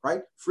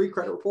 right? Free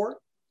credit report.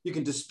 You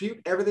can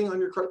dispute everything on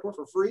your credit report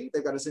for free.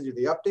 They've got to send you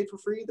the update for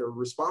free, their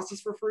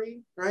responses for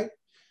free, right?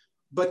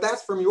 But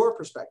that's from your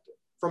perspective.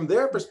 From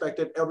their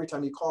perspective, every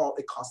time you call,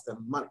 it costs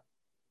them money.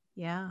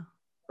 Yeah.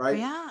 Right.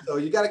 Yeah. So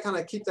you got to kind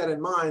of keep that in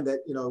mind that,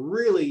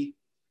 really,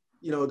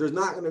 you're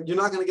not going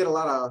to get a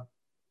lot of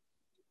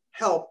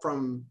help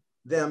from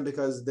them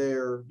because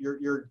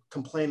you're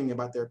complaining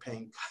about their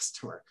paying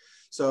customer.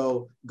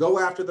 So go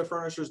after the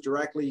furnishers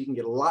directly. You can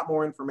get a lot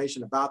more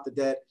information about the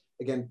debt.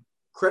 Again,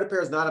 credit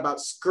repair is not about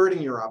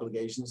skirting your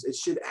obligations. It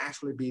should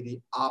actually be the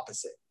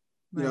opposite.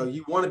 Right.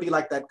 You want to be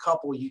like that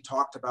couple you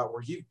talked about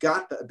where you've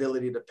got the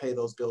ability to pay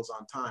those bills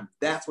on time.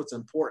 That's what's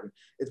important.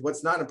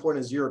 What's not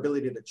important is your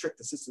ability to trick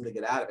the system to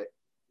get out of it.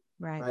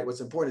 Right.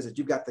 What's important is that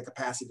you've got the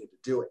capacity to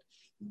do it.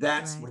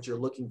 That's what you're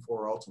looking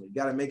for ultimately.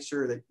 You got to make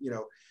sure that,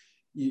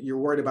 you're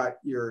worried about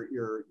your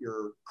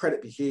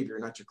credit behavior,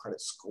 not your credit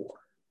score.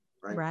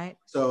 Right. Right.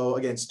 So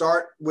again,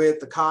 start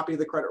with the copy of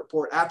the credit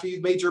report after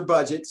you've made your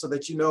budget so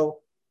that you know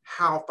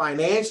how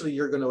financially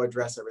you're going to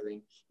address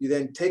everything. You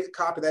then take a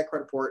copy of that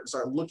credit report and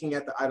start looking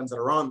at the items that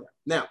are on there.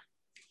 Now,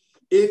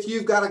 if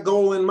you've got a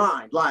goal in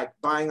mind, like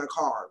buying a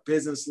car,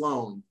 business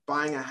loan,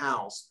 buying a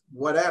house,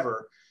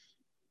 whatever,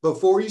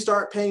 before you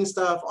start paying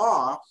stuff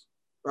off,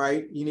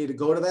 right, you need to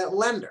go to that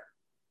lender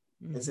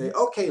and say,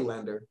 okay,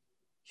 lender,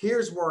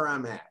 here's where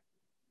I'm at.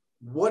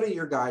 What are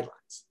your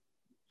guidelines?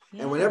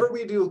 Yeah. And whenever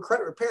we do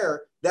credit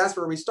repair, that's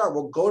where we start.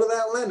 We'll go to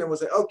that lender and we'll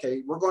say,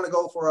 okay, we're going to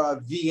go for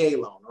a VA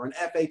loan or an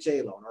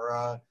FHA loan or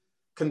a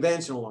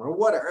conventional loan or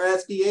whatever, or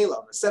SBA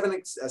loan,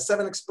 a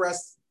 7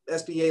 Express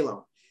SBA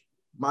loan.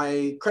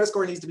 My credit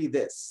score needs to be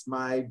this.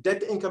 My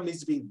debt to income needs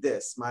to be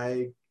this.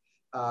 My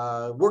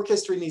work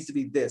history needs to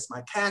be this.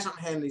 My cash on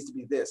hand needs to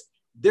be this.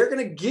 They're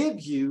going to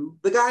give you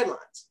the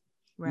guidelines.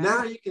 Right.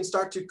 Now you can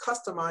start to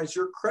customize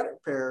your credit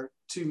repair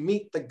to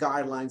meet the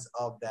guidelines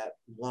of that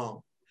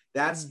loan.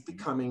 That's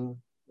becoming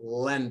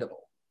lendable.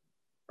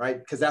 Right?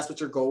 Because that's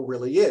what your goal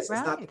really is. Right.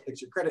 It's not to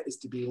fix your credit, it's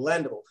to be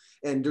lendable.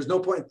 And there's no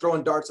point in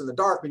throwing darts in the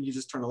dark when you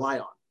just turn a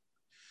light on.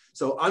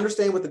 So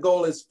understand what the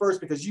goal is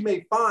first, because you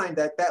may find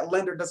that that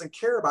lender doesn't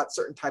care about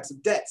certain types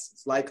of debts.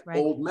 It's like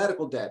old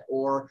medical debt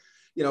or,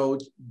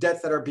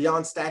 debts that are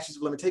beyond statutes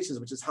of limitations,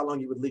 which is how long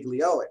you would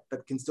legally owe it,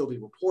 but can still be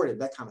reported,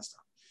 that kind of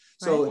stuff.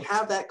 So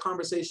have that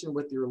conversation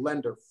with your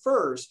lender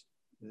first,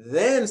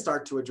 then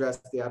start to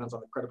address the items on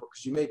the credit report,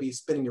 because you may be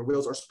spinning your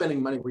wheels or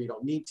spending money where you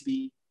don't need to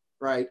be,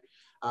 right?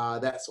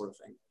 That sort of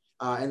thing,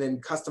 and then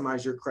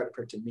customize your credit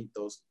repair to meet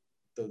those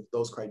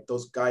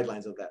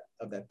guidelines of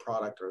that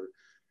product or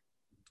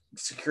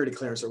security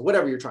clearance or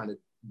whatever you're trying to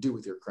do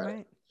with your credit.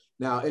 Right.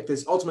 Now, if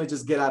it's ultimately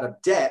just get out of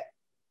debt,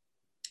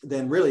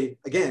 then really,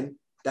 again,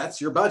 that's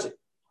your budget,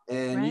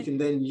 and you can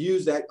then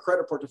use that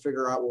credit report to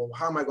figure out, well,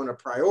 how am I going to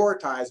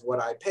prioritize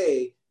what I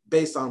pay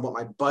based on what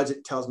my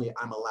budget tells me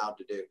I'm allowed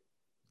to do?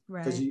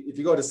 Because if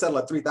you go to settle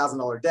a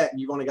 $3,000 debt and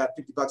you've only got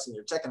 $50 in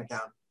your checking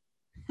account,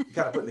 you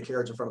kind of putting the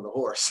carriage in front of the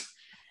horse.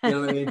 You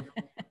know what I mean?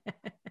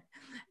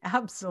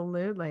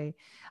 Absolutely.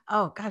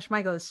 Oh gosh,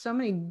 Michael, there's so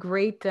many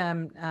great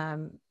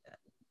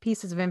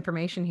pieces of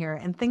information here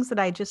and things that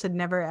I just had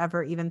never,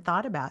 ever even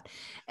thought about.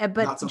 But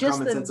not some just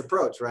common sense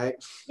approach, right?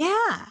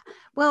 Yeah.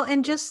 Well,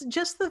 and just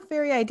the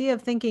very idea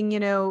of thinking,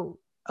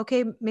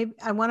 okay, maybe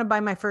I want to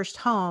buy my first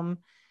home.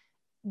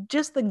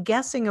 Just the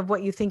guessing of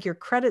what you think your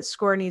credit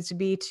score needs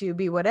to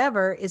be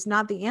whatever is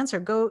not the answer.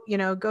 Go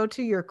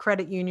to your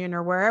credit union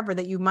or wherever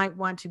that you might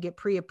want to get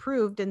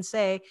pre-approved and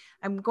say,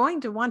 I'm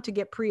going to want to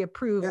get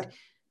pre-approved. Yeah.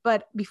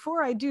 But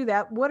before I do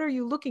that, what are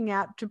you looking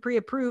at to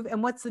pre-approve?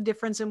 And what's the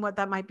difference in what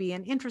that might be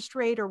in interest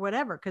rate or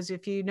whatever? Because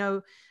if you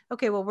know,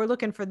 okay, well, we're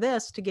looking for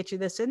this to get you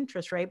this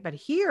interest rate, but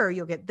here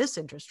you'll get this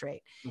interest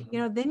rate,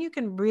 then you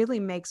can really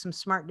make some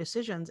smart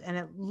decisions, and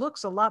it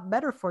looks a lot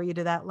better for you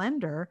to that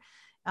lender.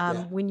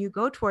 When you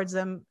go towards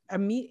them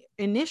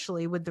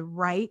initially with the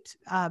right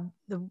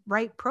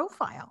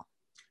profile.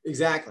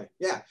 Exactly.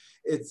 Yeah.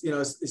 It's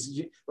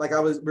like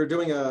we're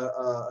doing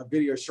a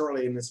video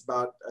shortly, and it's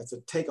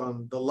a take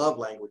on the love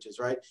languages,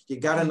 right? You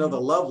got to know the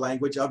love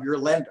language of your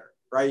lender,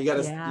 right? You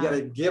got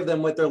to give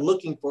them what they're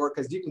looking for,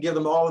 because you can give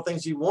them all the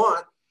things you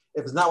want.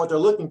 If it's not what they're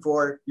looking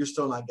for, you're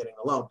still not getting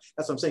a loan.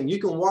 That's what I'm saying. You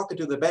can walk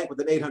into the bank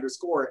with an 800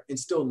 score and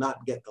still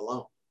not get the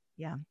loan.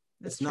 Yeah.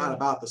 It's not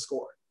about the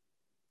score.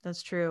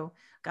 That's true.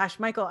 Gosh,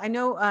 Michael, I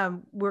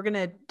know we're going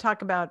to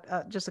talk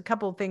about just a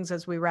couple of things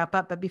as we wrap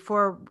up, but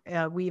before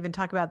we even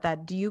talk about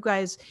that,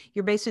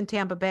 you're based in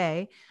Tampa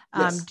Bay.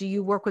 Yes. Do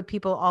you work with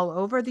people all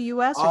over the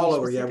U.S.? All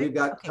over, yeah. We've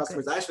got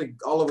customers actually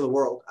all over the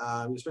world,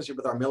 especially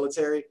with our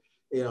military.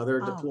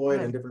 They're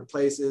deployed in different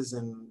places,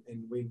 and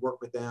we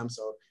work with them.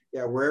 So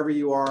yeah, wherever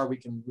you are, we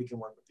can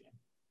work with you.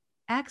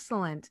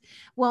 Excellent.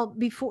 Well,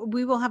 before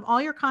we will have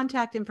all your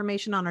contact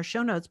information on our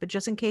show notes, but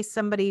just in case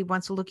somebody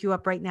wants to look you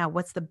up right now,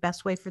 what's the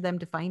best way for them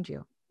to find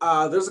you?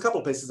 There's a couple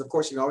of places. Of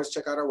course, you can always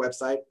check out our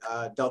website,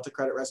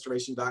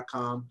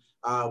 deltacreditrestoration.com.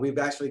 We've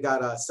actually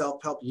got a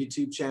self-help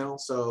YouTube channel.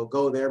 So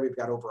go there. We've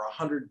got over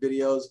 100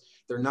 videos.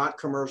 They're not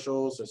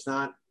commercials. It's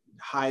not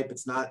hype.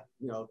 It's not,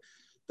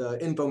 the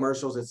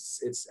infomercials.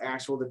 It's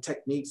actual, the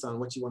techniques on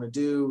what you want to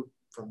do,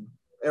 from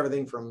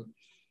everything from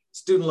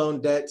student loan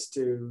debts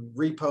to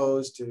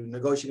repos to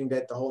negotiating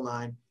debt, the whole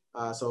nine.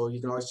 So you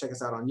can always check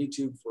us out on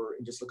YouTube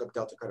and just look up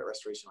Delta Credit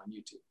Restoration on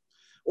YouTube.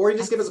 Or you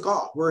just give us a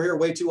call. We're here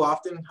way too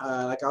often.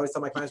 Like I always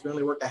tell my clients, we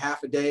only work a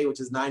half a day, which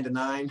is 9 to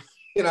 9.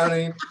 You know what I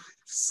mean?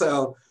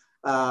 So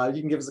you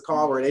can give us a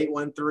call. We're at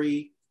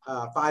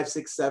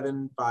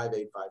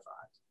 813-567-5855.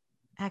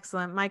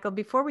 Excellent. Michael,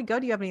 before we go,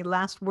 do you have any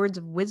last words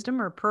of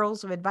wisdom or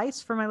pearls of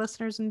advice for my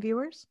listeners and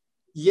viewers?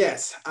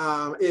 Yes.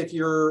 If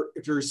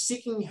you're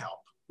seeking help,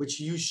 which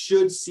you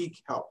should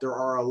seek help. There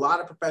are a lot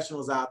of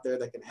professionals out there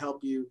that can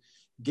help you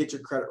get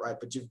your credit right,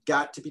 but you've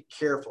got to be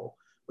careful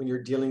when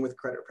you're dealing with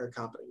credit repair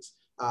companies.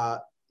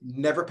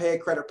 Never pay a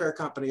credit repair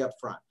company up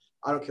front.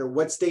 I don't care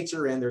what state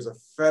you're in. There's a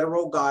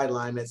federal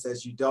guideline that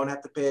says you don't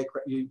have to pay,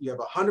 you have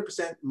a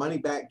 100% money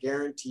back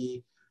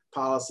guarantee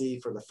policy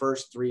for the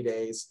first 3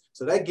 days.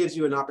 So that gives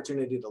you an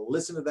opportunity to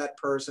listen to that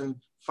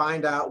person,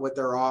 find out what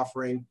they're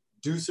offering,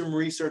 do some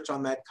research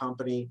on that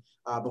company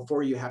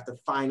before you have to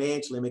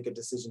financially make a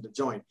decision to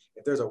join.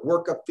 If there's a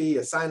workup fee,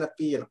 a sign-up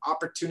fee, an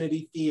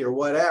opportunity fee, or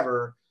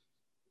whatever,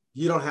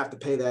 you don't have to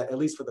pay that, at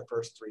least for the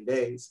first 3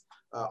 days.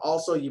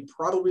 Also, you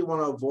probably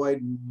want to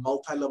avoid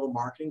multi-level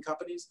marketing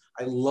companies.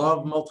 I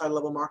love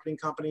multi-level marketing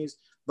companies,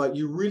 but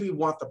you really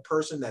want the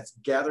person that's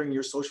gathering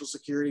your social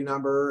security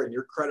number and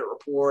your credit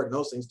report and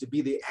those things to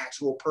be the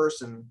actual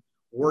person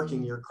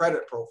working your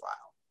credit profile.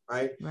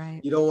 Right?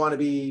 You don't want to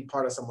be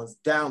part of someone's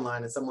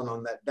downline and someone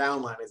on that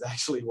downline is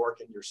actually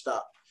working your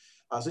stuff.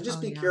 So just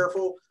be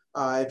careful.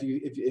 If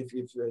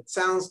it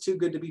sounds too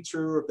good to be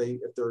true,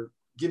 if they're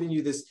giving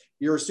you this,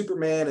 you're a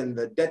Superman and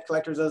the debt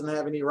collector doesn't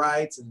have any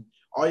rights and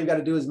all you got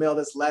to do is mail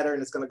this letter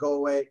and it's going to go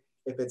away.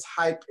 If it's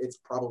hype, it's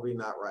probably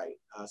not right.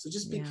 So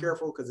just be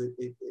careful, because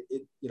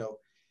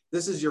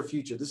this is your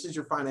future. This is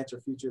your financial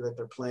future that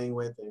they're playing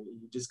with, and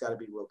you just got to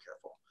be real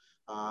careful.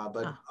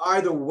 But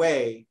either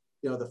way,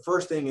 the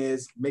first thing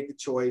is make the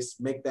choice,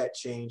 make that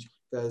change,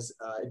 because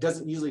it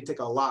doesn't usually take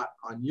a lot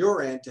on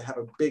your end to have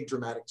a big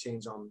dramatic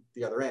change on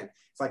the other end.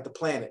 It's like the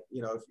planet.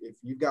 If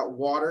you've got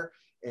water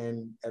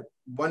and at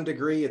 1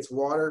 degree it's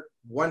water,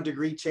 1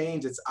 degree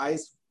change it's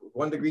ice,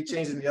 1 degree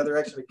change in the other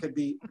direction it could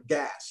be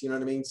gas. You know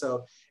what I mean?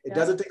 So it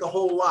doesn't take a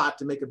whole lot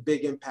to make a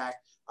big impact,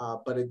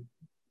 but it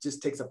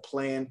just takes a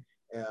plan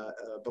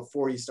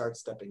before you start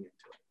stepping into it.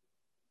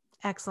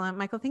 Excellent.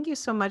 Michael, thank you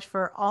so much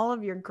for all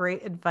of your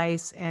great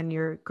advice and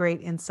your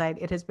great insight.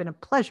 It has been a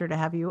pleasure to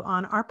have you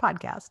on our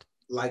podcast.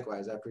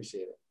 Likewise, I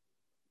appreciate it.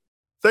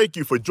 Thank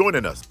you for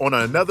joining us on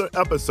another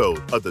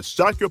episode of the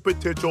Shock Your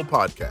Potential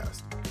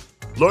podcast.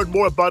 Learn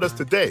more about us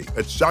today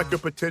at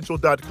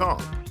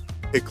shockyourpotential.com,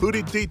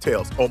 including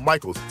details on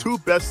Michael's 2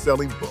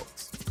 best-selling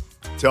books.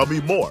 Tell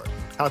me more,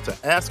 how to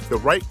ask the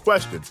right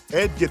questions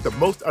and get the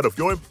most out of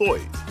your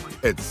employees,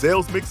 and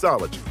Sales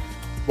Mixology,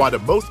 why the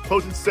most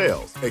potent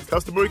sales and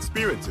customer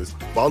experiences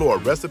follow a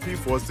recipe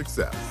for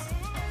success.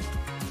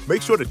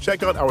 Make sure to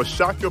check out our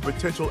Shock Your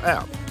Potential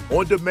app,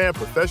 on-demand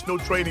professional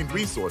training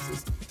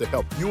resources to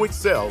help you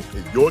excel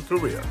in your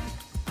career.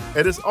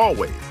 And as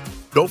always,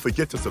 don't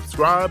forget to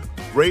subscribe,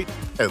 rate,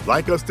 and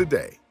like us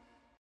today.